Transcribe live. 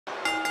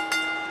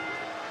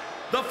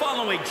The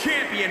following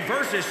champion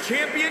versus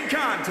champion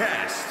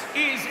contest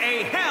is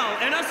a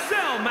Hell in a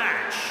Cell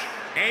match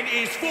and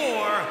is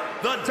for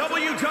the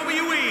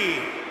WWE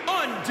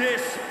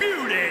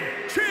Undisputed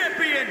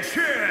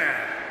Championship.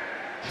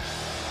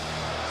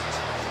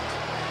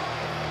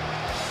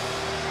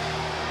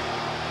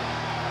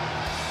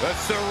 The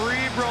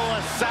Cerebral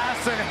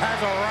Assassin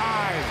has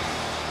arrived.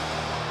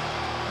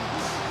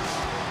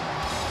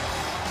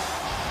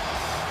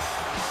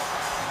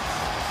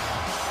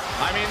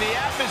 I mean, the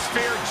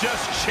atmosphere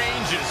just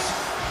changes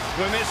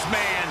when this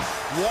man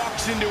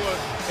walks into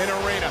an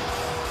arena.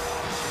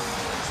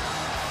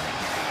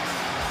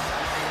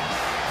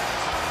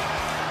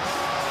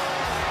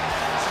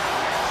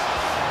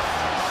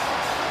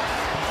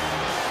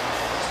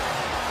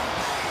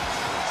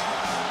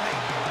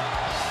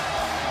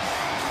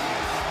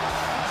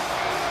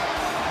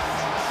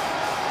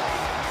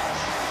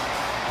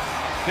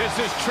 This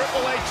is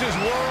Triple H's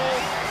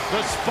world.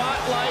 The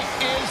spotlight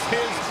is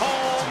his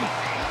home.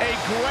 A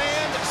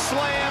Grand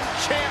Slam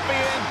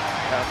champion,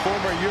 a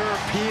former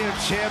European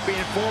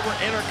champion, former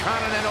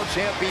Intercontinental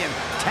champion,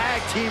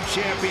 Tag Team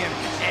champion,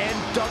 and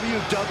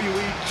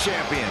WWE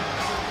champion.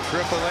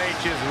 Triple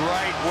H is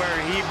right where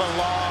he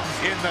belongs,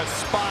 in the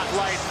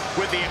spotlight,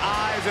 with the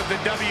eyes of the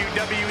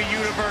WWE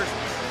Universe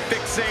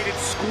fixated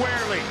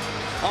squarely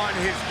on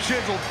his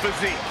chiseled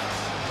physique.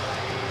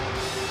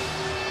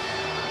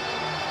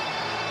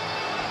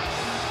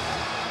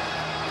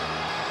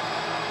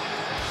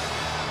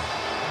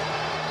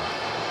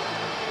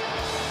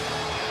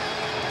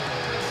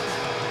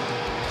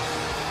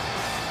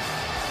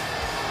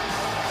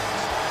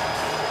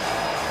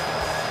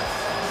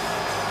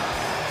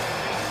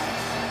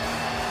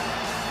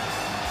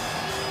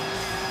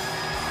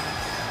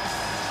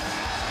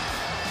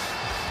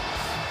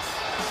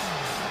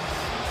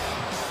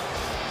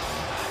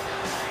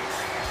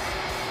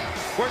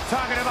 We're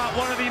talking about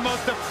one of the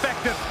most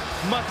effective,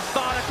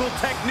 methodical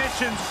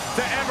technicians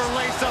to ever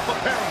lace up a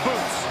pair of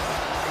boots.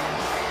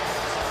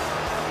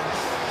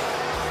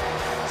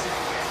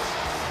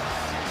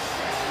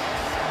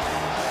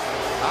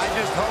 I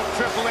just hope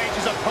Triple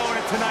H's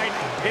opponent tonight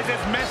is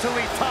as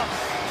mentally tough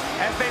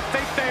as they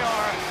think they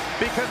are,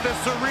 because the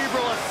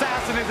Cerebral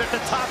Assassin is at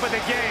the top of the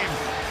game.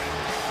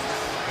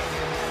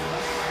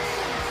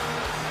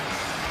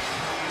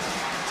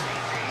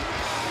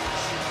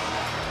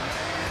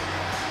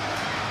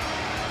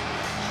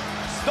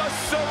 The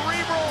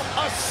Cerebral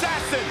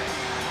Assassin.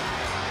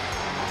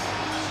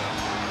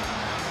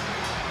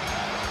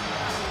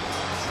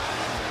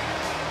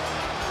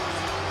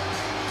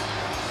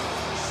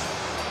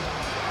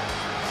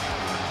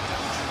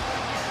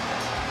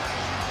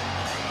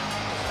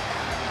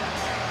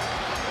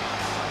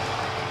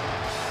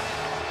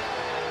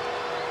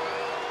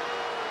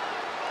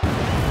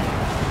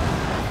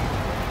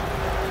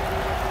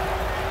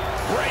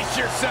 Brace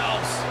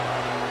yourselves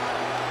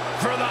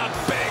for the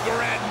Big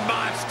Red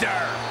Monster.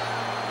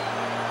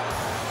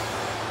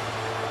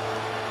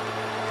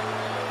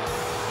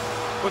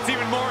 What's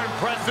even more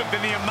impressive than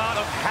the amount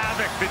of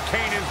havoc that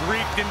Kane has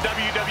wreaked in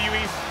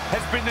WWE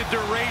has been the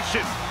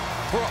duration.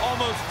 For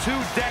almost 2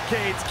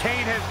 decades,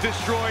 Kane has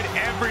destroyed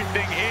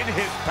everything in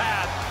his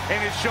path and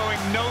is showing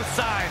no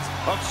signs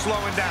of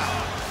slowing down.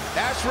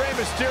 Ask Rey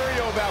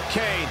Mysterio about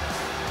Kane.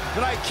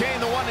 Tonight, Kane,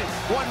 the one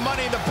won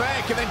Money in the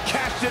Bank and then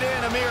cashed it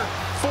in a mere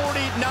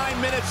 49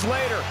 minutes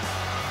later.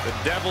 The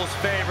Devil's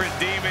favorite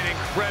Demon,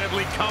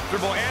 incredibly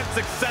comfortable and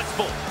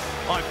successful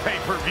on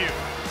pay-per-view.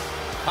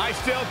 I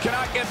still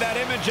cannot get that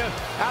image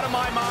out of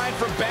my mind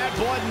from Bad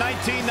Blood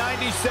 1997,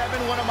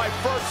 one of my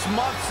first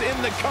months in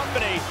the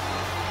company,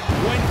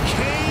 when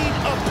Kane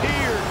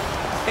appeared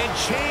and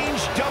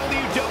changed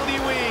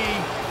WWE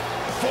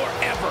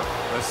forever.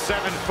 The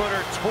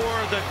 7-footer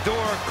tore the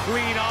door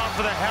clean off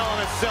of the Hell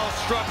in a Cell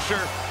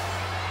structure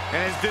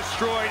and has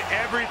destroyed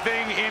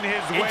everything in his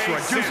way.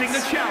 Introducing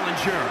the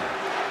challenger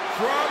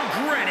from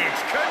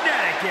Greenwich,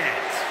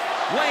 Connecticut,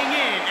 weighing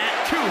in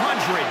at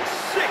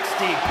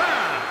 260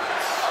 pounds.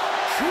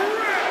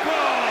 Triple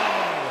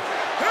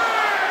H!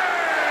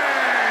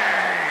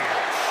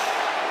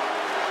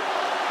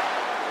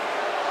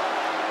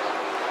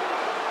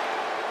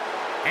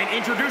 And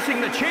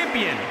introducing the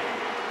champion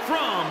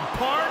from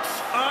parts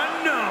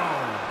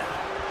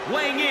unknown,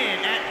 weighing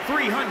in at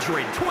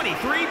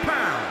 323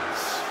 pounds,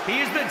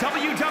 he is the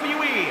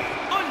WWE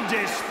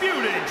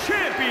Undisputed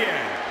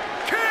Champion,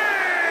 Kane!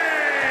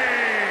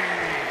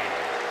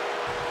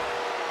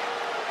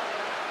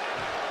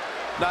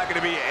 Not going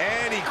to be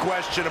any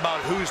question about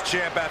who's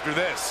champ after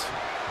this.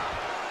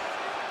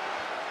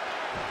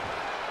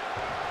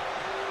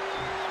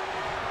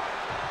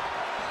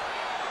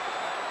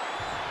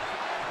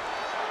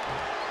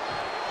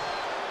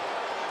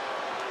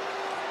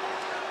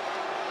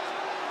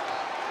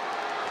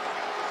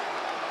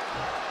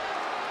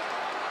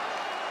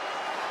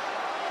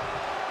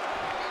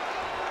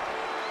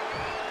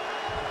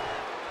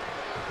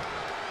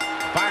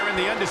 Byron,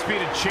 the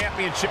Undisputed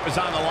Championship is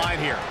on the line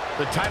here.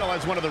 The title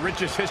has one of the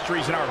richest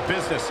histories in our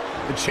business.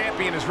 The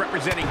champion is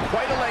representing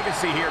quite a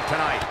legacy here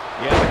tonight.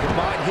 Yeah, the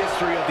combined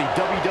history of the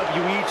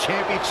WWE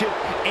Championship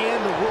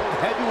and the World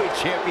Heavyweight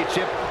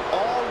Championship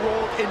all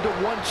rolled into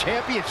one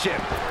championship.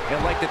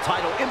 And like the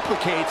title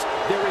implicates,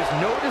 there is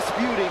no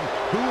disputing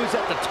who is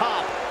at the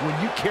top when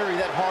you carry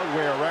that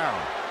hardware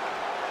around.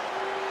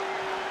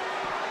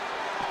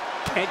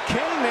 And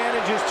Kane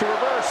manages to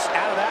reverse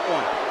out of that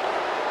one.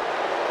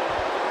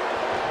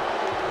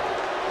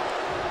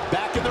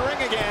 Back in the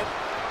ring again.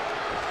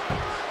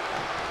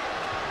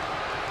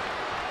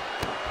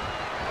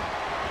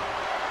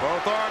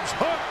 Both arms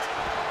hooked.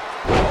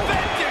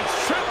 Vintage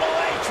Triple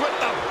H with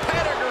the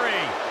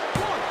pedigree.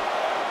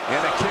 And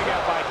a kick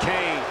out by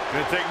Kane.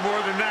 Gonna take more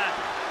than that.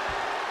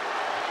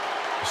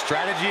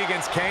 Strategy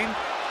against Kane?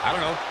 I don't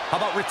know. How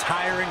about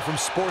retiring from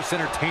sports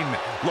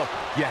entertainment? Look,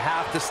 you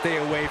have to stay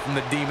away from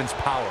the Demon's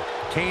power.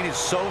 Kane is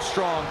so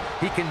strong,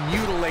 he can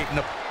mutilate an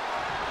opponent.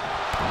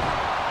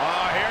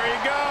 Oh, here you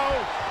go.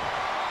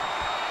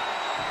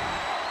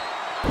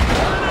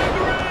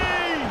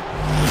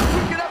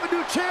 We could have a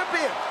new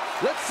champion.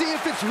 Let's see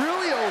if it's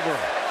really over.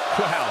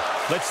 Well,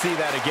 let's see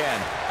that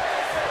again.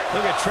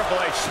 Look at Triple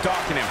H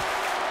stalking him.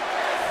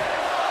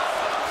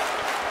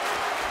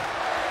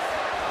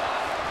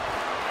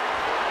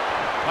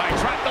 I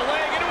dropped the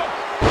leg into him.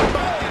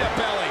 Belly to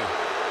belly.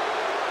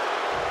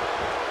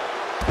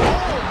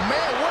 Oh,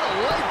 man, what a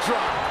leg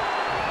drop.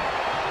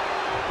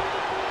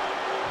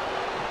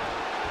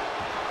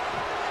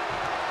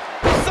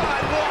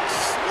 Sidewalk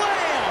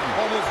slam.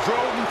 Almost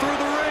drove him through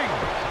the ring.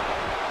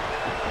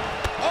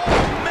 Oh,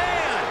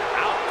 man.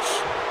 Ouch.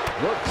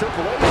 Look,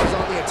 Triple H is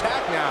on the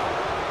attack now.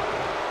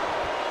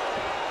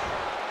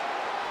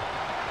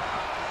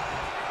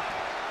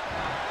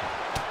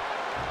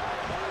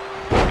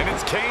 And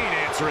it's Kane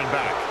answering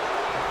back.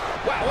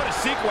 Wow, what a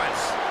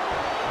sequence.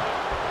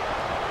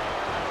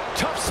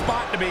 Tough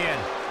spot to be in.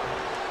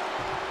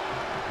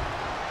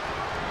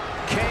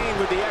 Kane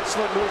with the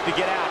excellent move to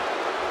get out.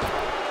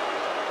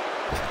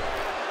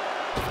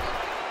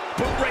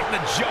 Boot right in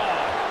the jaw.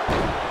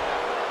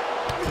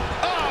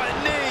 Oh, a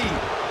knee.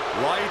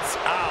 Lights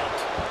out.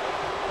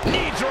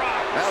 Knee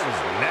drop. That was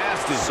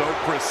nasty. So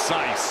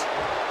precise.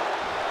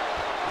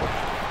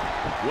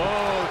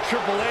 Whoa,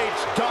 Triple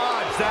H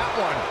dodged that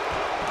one.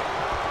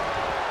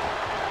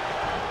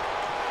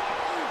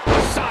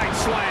 Side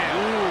slam.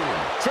 Ooh.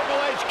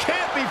 Triple H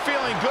can't be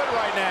feeling good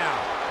right now.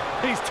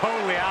 He's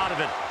totally out of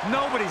it.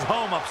 Nobody's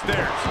home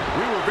upstairs.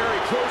 We were very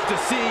close to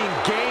seeing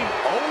game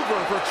over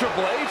for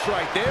Triple H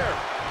right there.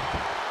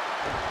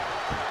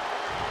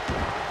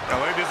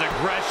 Oh, look at this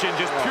aggression,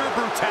 just pure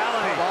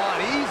brutality. Come on,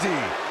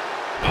 easy.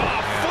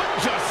 Oh, foot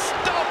just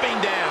stomping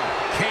down.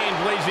 Kane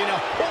blazing a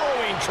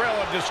harrowing trail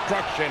of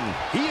destruction.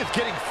 He is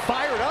getting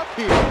fired up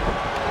here.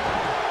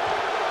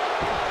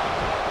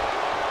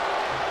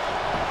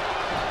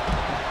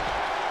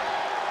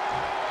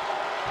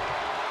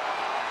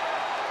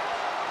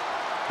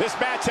 This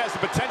match has the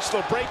potential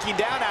of breaking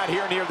down out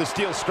here near the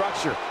steel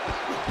structure.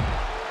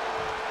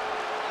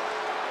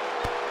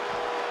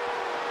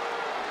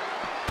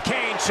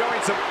 Kane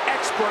showing some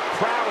expert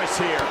prowess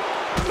here.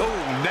 Oh,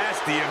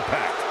 nasty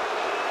impact.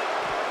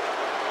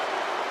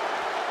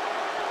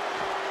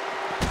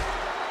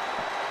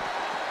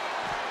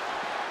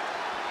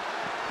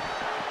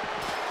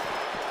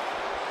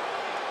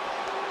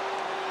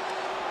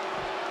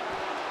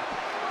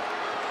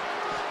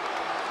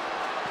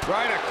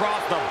 Right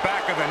across the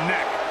back of the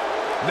neck.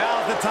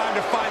 Now's the time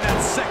to find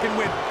that second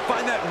wind.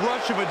 Find that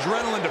rush of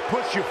adrenaline to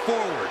push you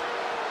forward.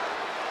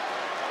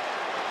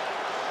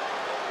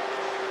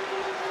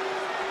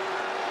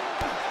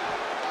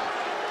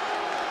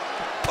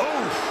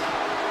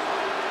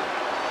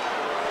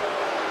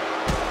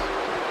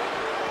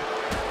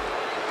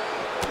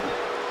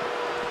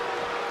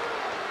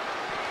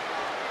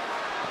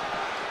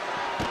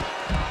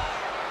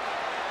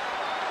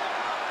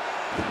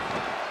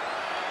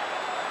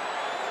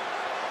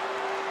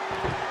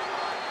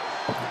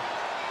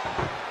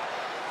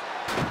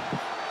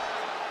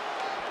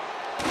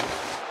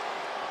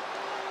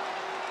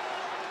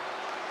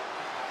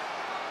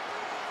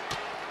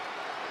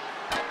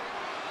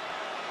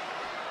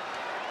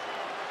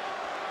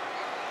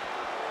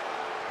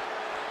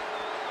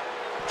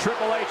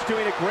 Triple H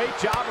doing a great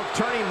job of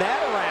turning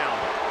that around.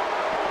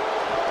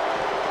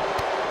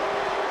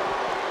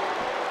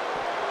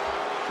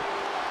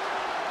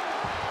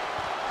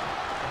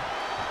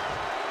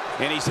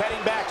 And he's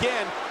heading back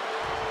in.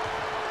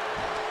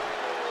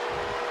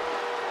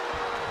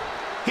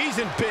 He's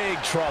in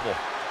big trouble.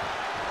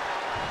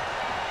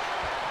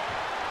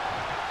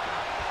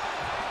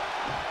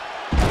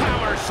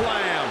 Power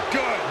slam.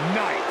 Good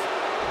night.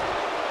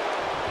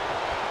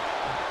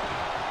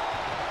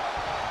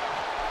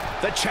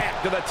 The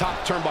champ to the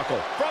top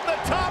turnbuckle. From the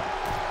top.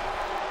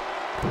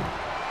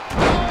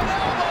 Oh, an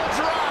elbow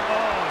drop.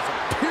 Oh, it's a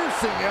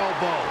piercing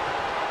elbow.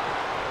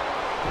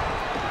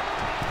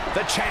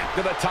 The champ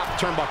to the top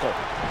turnbuckle.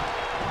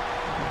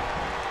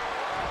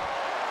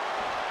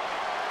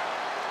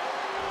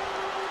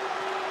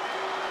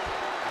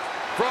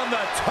 From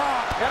the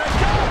top. And a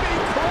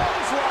diving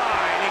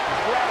clothesline.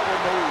 Incredible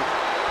move.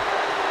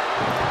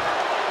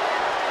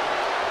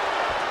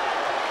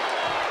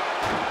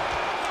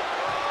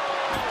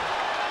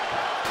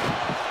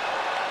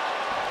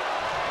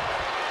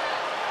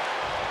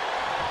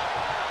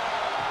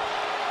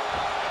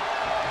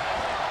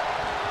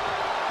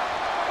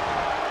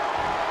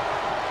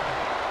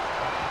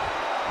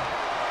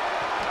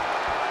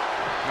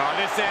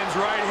 this ends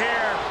right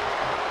here.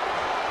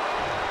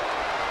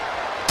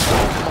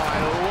 Oh, my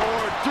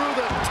Lord, through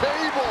the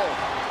table.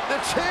 The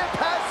champ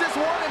has this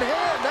one in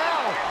hand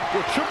now.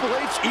 Will Triple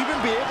H even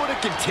be able to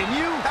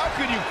continue? How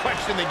could you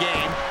question the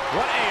game?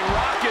 What a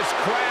raucous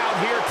crowd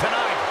here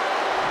tonight.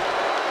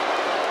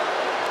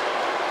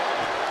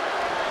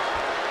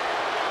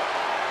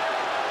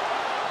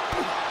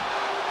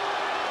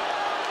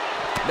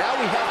 Now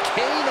we have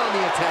Kane on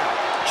the attack.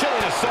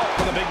 Chilling assault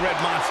for the big red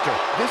monster.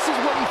 This is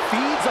what he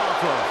feeds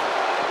off of.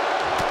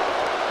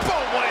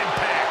 Boom, what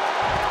impact.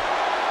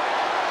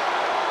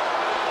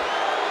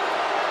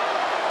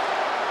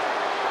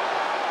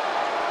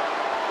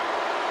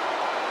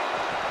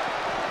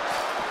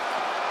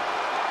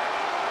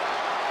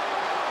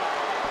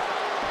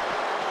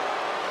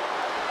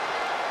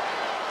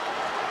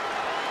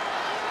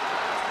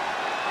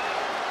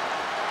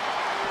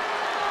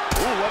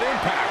 Ooh, what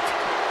impact.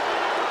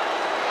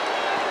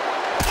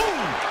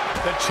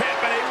 The champ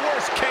in a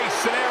worst-case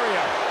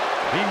scenario.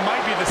 He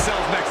might be the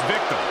cell's next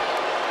victim.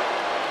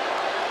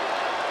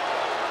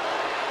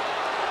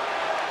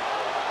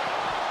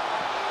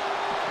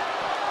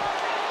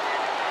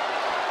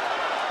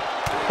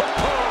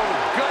 Oh,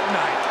 good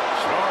night.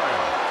 Sorry.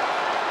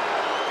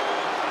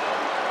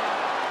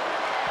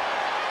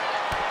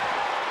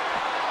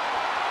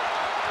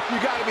 You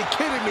gotta be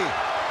kidding me.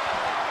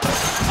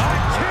 I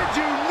kid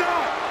you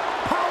not.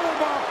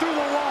 Powerbomb through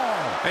the wall.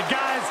 And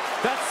guys,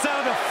 that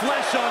sound of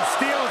flesh on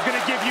steel is going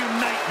to give you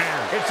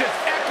nightmares. It's just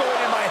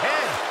echoing in my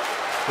head.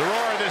 The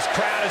roar of this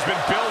crowd has been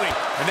building,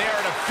 and they are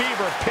at a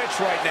fever pitch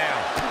right now.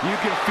 You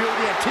can feel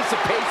the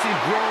anticipation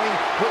growing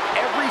with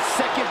every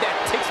second that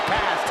ticks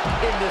past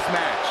in this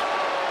match.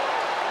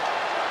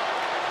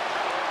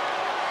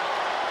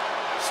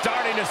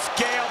 Starting to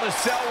scale the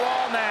cell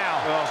wall now.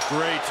 Oh,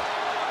 great.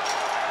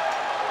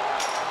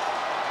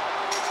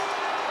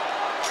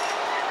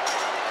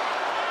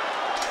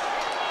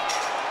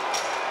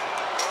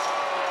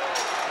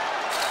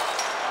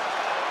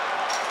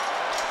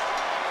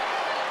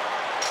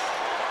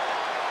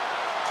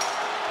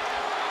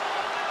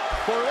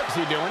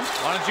 What's he doing?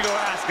 Why don't you go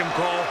ask him,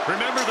 Cole?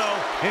 Remember, though,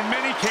 in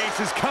many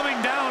cases,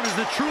 coming down is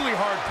the truly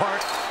hard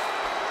part.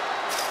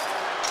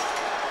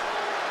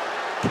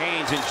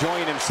 Kane's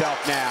enjoying himself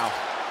now.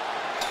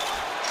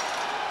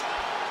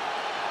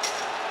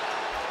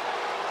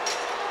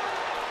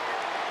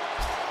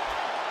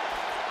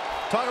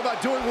 Talk about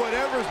doing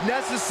whatever's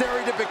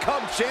necessary to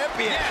become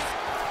champion. Yes.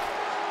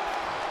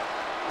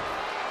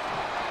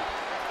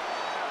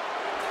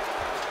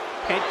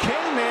 And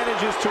Kane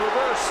manages to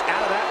reverse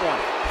out of that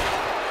one.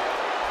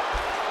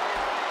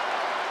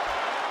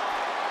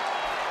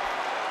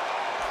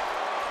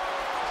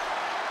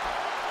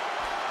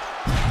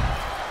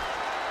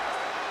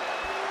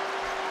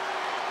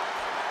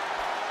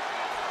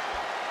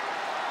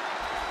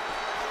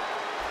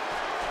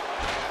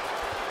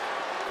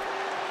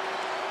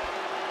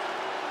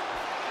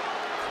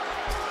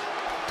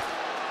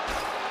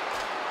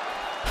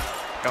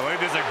 Oh, look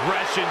at this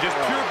aggression, just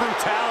pure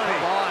brutality.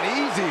 Come on,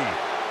 easy.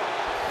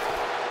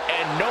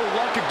 And no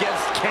luck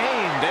against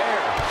Kane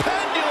there.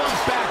 Pendulum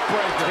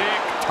backbreaker.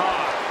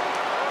 Tick-tock.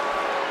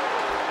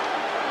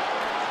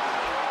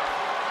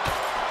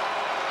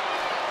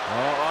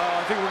 Oh,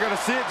 I think we're going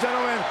to see it,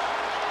 gentlemen.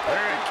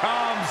 There it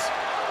comes.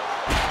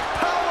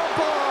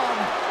 Powerbomb.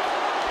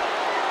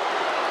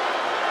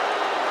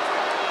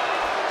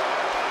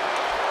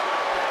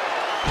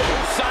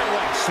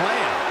 Sidewalk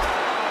slam.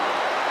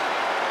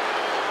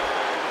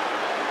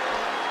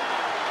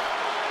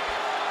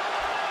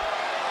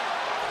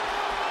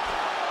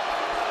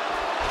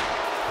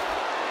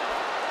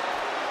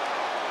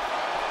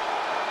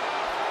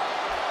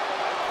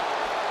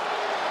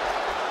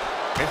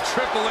 And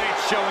Triple H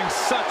showing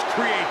such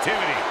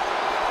creativity.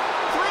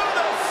 Through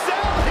the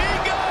cell he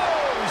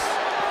goes!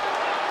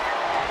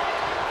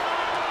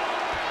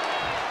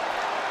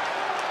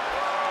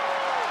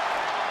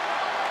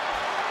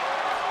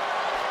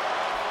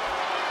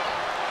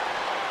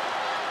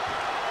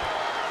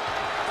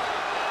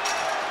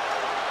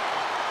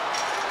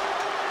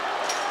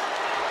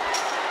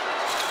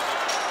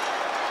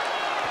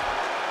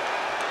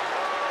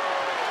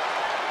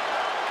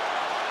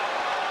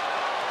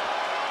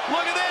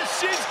 Look at this,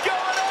 she's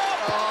going up!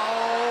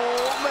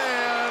 Oh,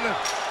 man.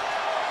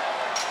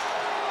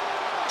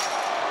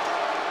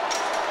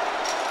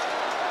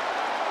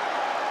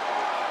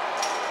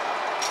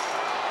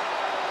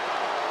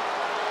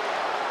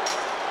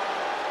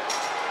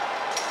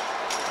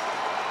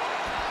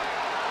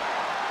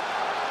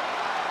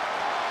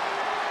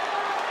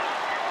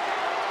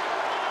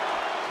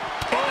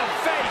 In the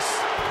face!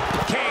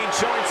 Kane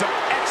showing some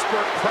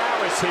expert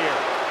prowess here.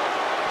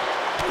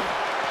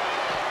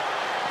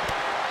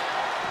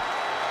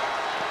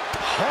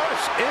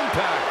 Harsh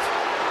impact.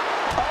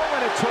 Oh,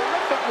 and a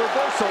terrific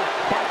reversal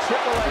by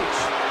Triple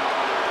H.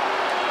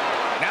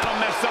 That'll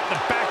mess up the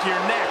back of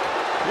your neck.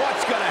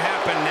 What's going to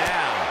happen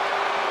now?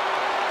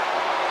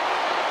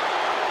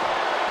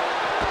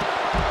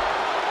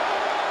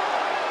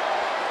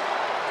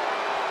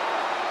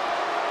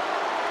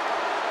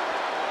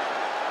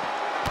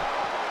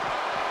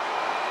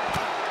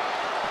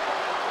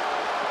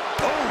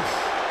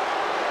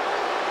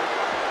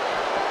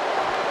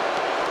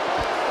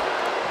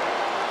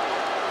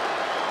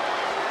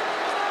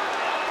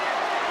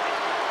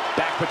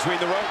 Back between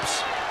the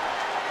ropes.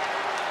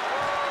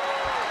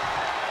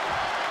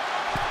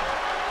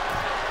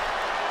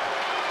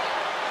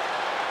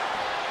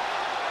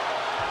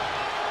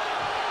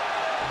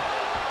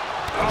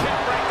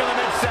 Break to the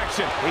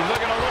midsection. He's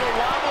looking a little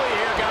wobbly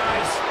here,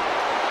 guys.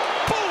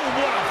 Boom!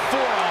 What a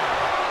forearm.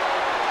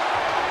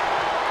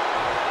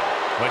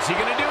 What's he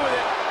going to do with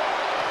it?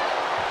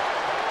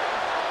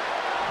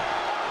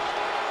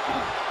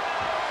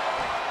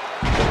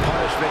 The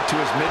punishment to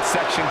his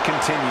midsection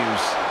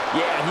continues.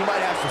 Yeah, he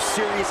might have some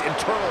serious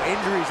internal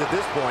injuries at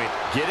this point.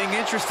 Getting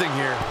interesting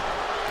here.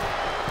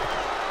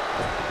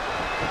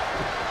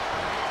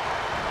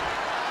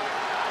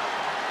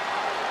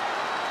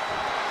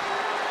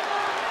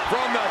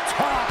 From the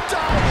top,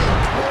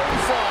 diving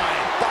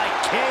clothesline by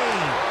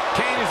Kane.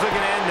 Kane is looking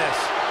to end this.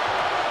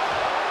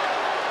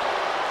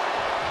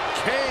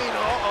 Kane,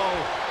 uh-oh.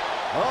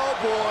 Oh,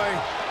 boy.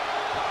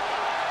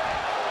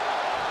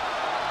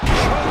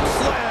 Choke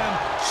slam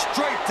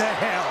straight to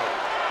hell.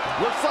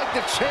 Looks like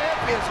the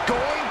champ is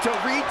going to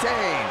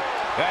retain.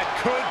 That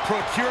could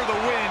procure the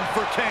win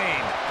for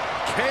Kane.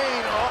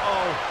 Kane,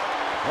 uh-oh.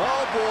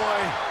 Oh,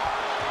 boy.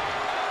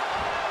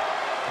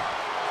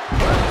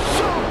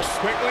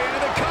 Quickly into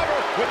the cover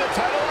with the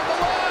title on the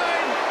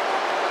line.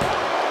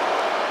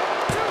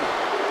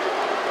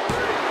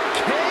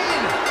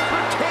 Kane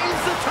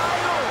retains the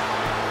title.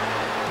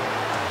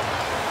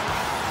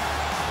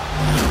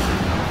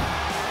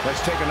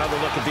 Let's take another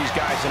look at these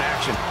guys in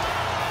action.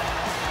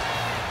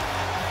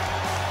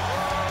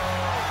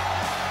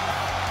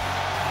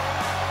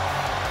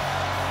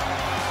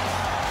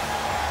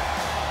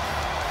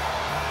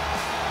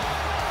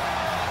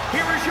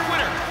 Here is your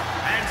winner,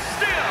 and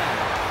still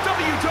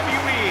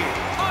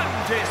WWE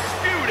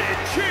Undisputed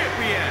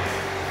Champion,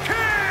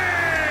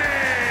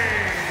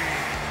 Kane!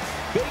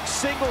 Big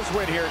singles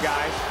win here,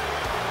 guys.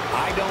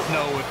 I don't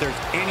know if there's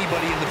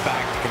anybody in the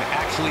back that can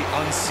actually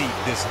unseat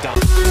this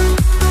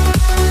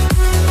dominant.